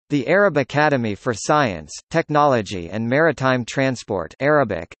The Arab Academy for Science, Technology and Maritime Transport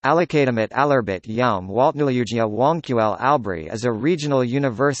Arabic, Al-Académie al-Arbit Yawm Waltnulujia Wongqul Albri is a regional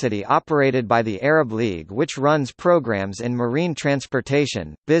university operated by the Arab League which runs programs in marine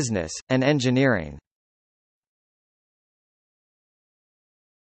transportation, business, and engineering.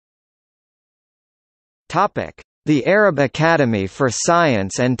 The Arab Academy for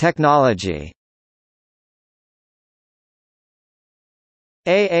Science and Technology.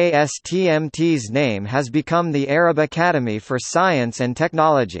 AASTMT's name has become the Arab Academy for Science and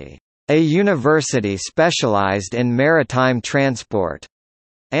Technology, a university specialized in maritime transport,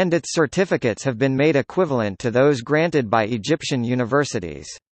 and its certificates have been made equivalent to those granted by Egyptian universities.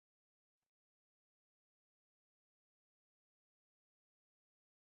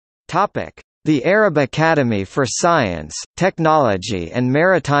 The Arab Academy for Science, Technology and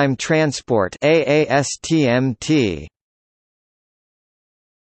Maritime Transport AASTMT.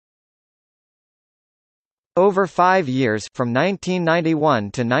 Over 5 years from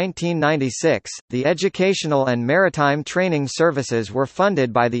 1991 to 1996, the educational and maritime training services were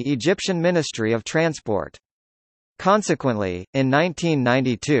funded by the Egyptian Ministry of Transport. Consequently, in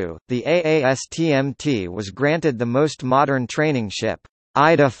 1992, the AASTMT was granted the most modern training ship,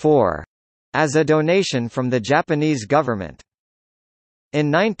 Ida-4, as a donation from the Japanese government. In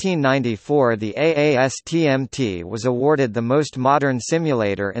 1994 the AASTMT was awarded the most modern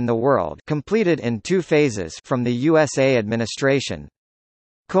simulator in the world, completed in 2 phases, from the USA administration.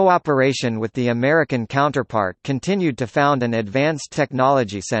 Cooperation with the American counterpart continued to found an advanced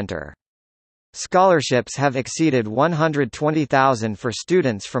technology center. Scholarships have exceeded 120,000 for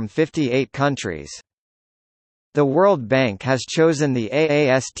students from 58 countries. The World Bank has chosen the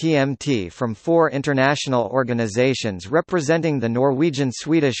AASTMT from 4 international organizations representing the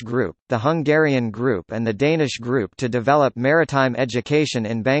Norwegian-Swedish Group, the Hungarian Group and the Danish Group to develop maritime education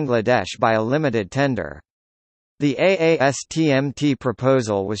in Bangladesh by a limited tender. The AASTMT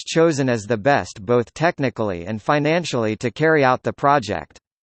proposal was chosen as the best both technically and financially to carry out the project.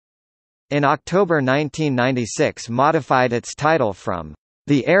 In October 1996 modified its title from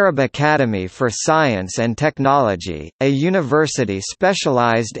the Arab Academy for Science and Technology, a university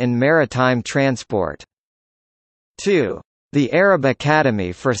specialized in maritime transport, to the Arab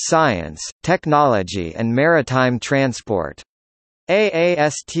Academy for Science, Technology and Maritime Transport,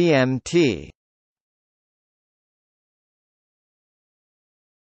 AASTMT.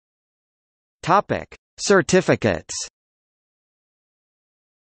 Topic: Certificates.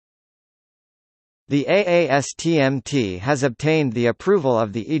 The AASTMT has obtained the approval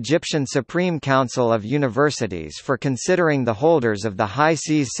of the Egyptian Supreme Council of Universities for considering the holders of the High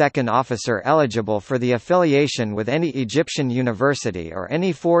Seas Second Officer eligible for the affiliation with any Egyptian university or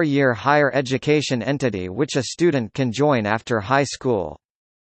any 4-year higher education entity which a student can join after high school.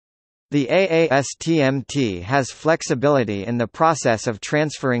 The AASTMT has flexibility in the process of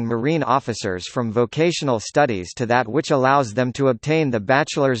transferring marine officers from vocational studies to that which allows them to obtain the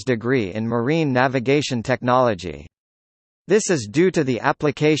bachelor's degree in marine navigation technology. This is due to the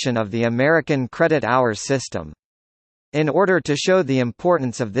application of the American credit hours system. In order to show the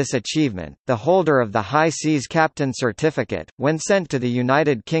importance of this achievement, the holder of the High Seas Captain Certificate, when sent to the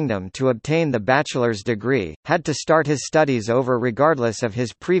United Kingdom to obtain the bachelor's degree, had to start his studies over regardless of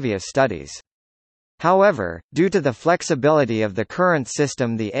his previous studies. However, due to the flexibility of the current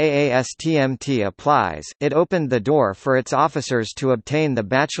system the AASTMT applies, it opened the door for its officers to obtain the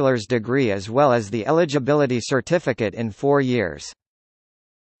bachelor's degree as well as the eligibility certificate in 4 years.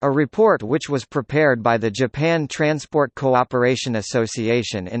 A report which was prepared by the Japan Transport Cooperation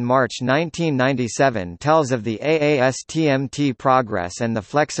Association in March 1997 tells of the AASTMT progress and the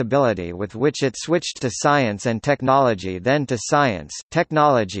flexibility with which it switched to science and technology then to science,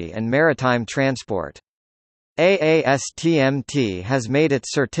 technology and maritime transport. AASTMT has made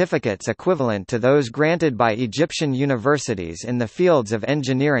its certificates equivalent to those granted by Egyptian universities in the fields of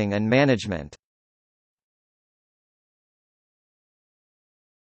engineering and management.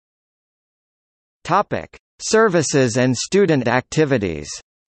 Topic: Services and student activities.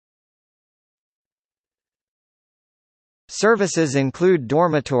 Services include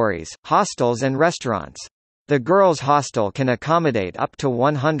dormitories, hostels and restaurants. The girls' hostel can accommodate up to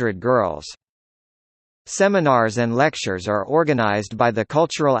 100 girls. Seminars and lectures are organized by the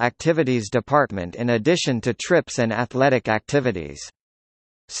Cultural Activities Department in addition to trips and athletic activities.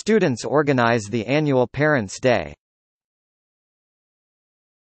 Students organize the annual Parents' Day.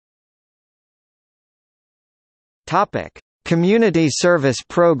 Topic: Community service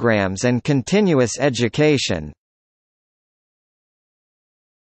programs and continuous education.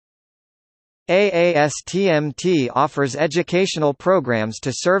 AASTMT offers educational programs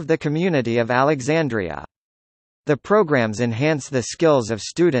to serve the community of Alexandria. The programs enhance the skills of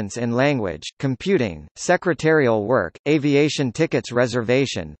students in language, computing, secretarial work, aviation tickets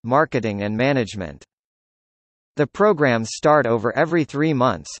reservation, marketing and management. The programs start over every 3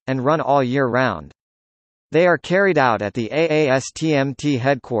 months, and run all year round. They are carried out at the AASTMT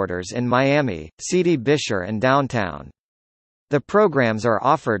headquarters in Miami, C.D. Bisher and downtown. The programs are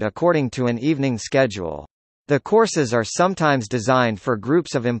offered according to an evening schedule. The courses are sometimes designed for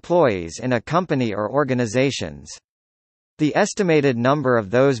groups of employees in a company or organizations. The estimated number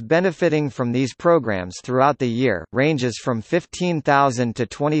of those benefiting from these programs throughout the year ranges from 15,000 to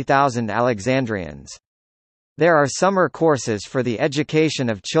 20,000 Alexandrians. There are summer courses for the education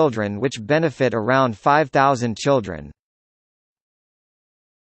of children which benefit around 5,000 children.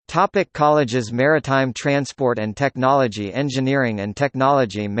 Topic: colleges. Maritime Transport and Technology, Engineering and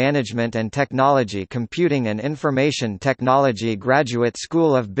Technology, Management and Technology, Computing and Information Technology, Graduate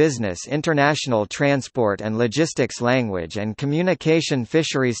School of Business, International Transport and Logistics, Language and Communication,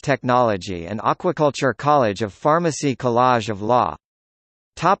 Fisheries Technology and Aquaculture, College of Pharmacy, College of Law.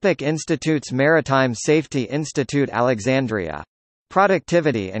 Topic: institutes. Maritime Safety Institute Alexandria,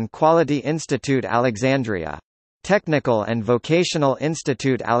 Productivity and Quality Institute Alexandria, Technical and Vocational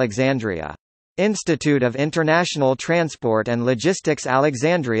Institute Alexandria, Institute of International Transport and Logistics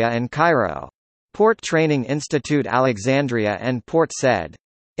Alexandria and Cairo, Port Training Institute Alexandria and Port Said,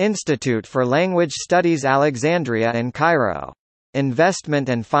 Institute for Language Studies Alexandria and Cairo, Investment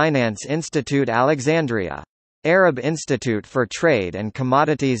and Finance Institute Alexandria, Arab Institute for Trade and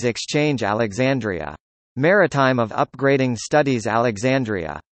Commodities Exchange Alexandria, Maritime of Upgrading Studies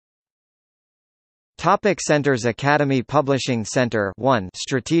Alexandria. Topic: centers. Academy Publishing Center 1,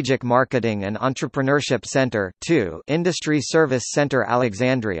 Strategic Marketing and Entrepreneurship Center 2, Industry Service Center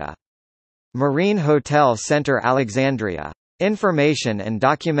Alexandria, Marine Hotel Center Alexandria, Information and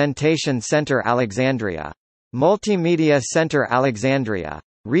Documentation Center Alexandria, Multimedia Center Alexandria,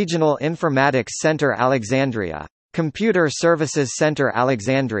 Regional Informatics Center Alexandria, Computer Services Center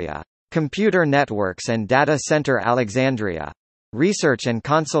Alexandria, Computer Networks and Data Center Alexandria, Research and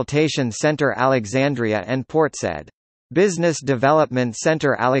Consultation Center Alexandria and Port Said, Business Development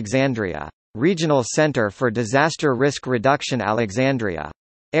Center Alexandria, Regional Center for Disaster Risk Reduction Alexandria,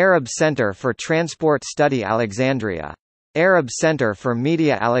 Arab Center for Transport Study Alexandria, Arab Center for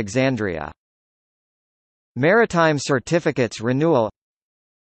Media Alexandria. Maritime Certificates Renewal,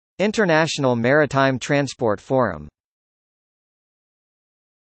 International Maritime Transport Forum.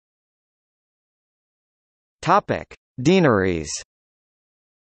 Topic: Deaneries.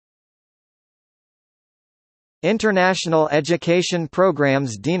 International Education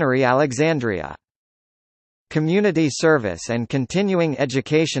Programs, Deanery Alexandria, Community Service and Continuing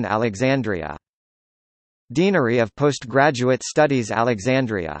Education Alexandria, Deanery of Postgraduate Studies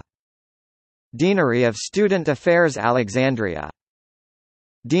Alexandria, Deanery of Student Affairs Alexandria,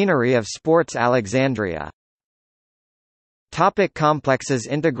 Deanery of Sports Alexandria. Topic: complexes.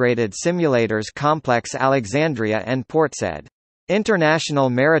 Integrated Simulators Complex Alexandria and Port Said, International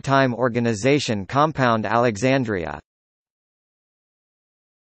Maritime Organization Compound Alexandria.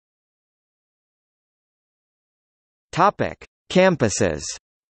 Topic: campuses.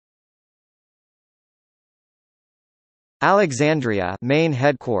 Alexandria, main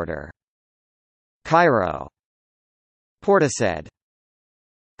headquarter, Cairo, Port Said,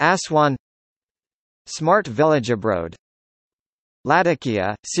 Aswan, Smart Village Abroad,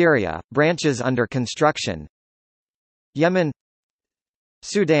 Latakia, Syria, branches under construction, Yemen,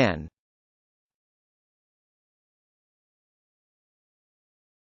 Sudan.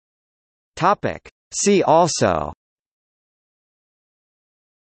 Topic: see also: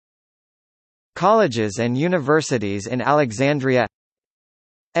 colleges and universities in Alexandria,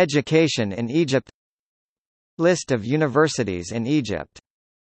 education in Egypt, list of universities in Egypt.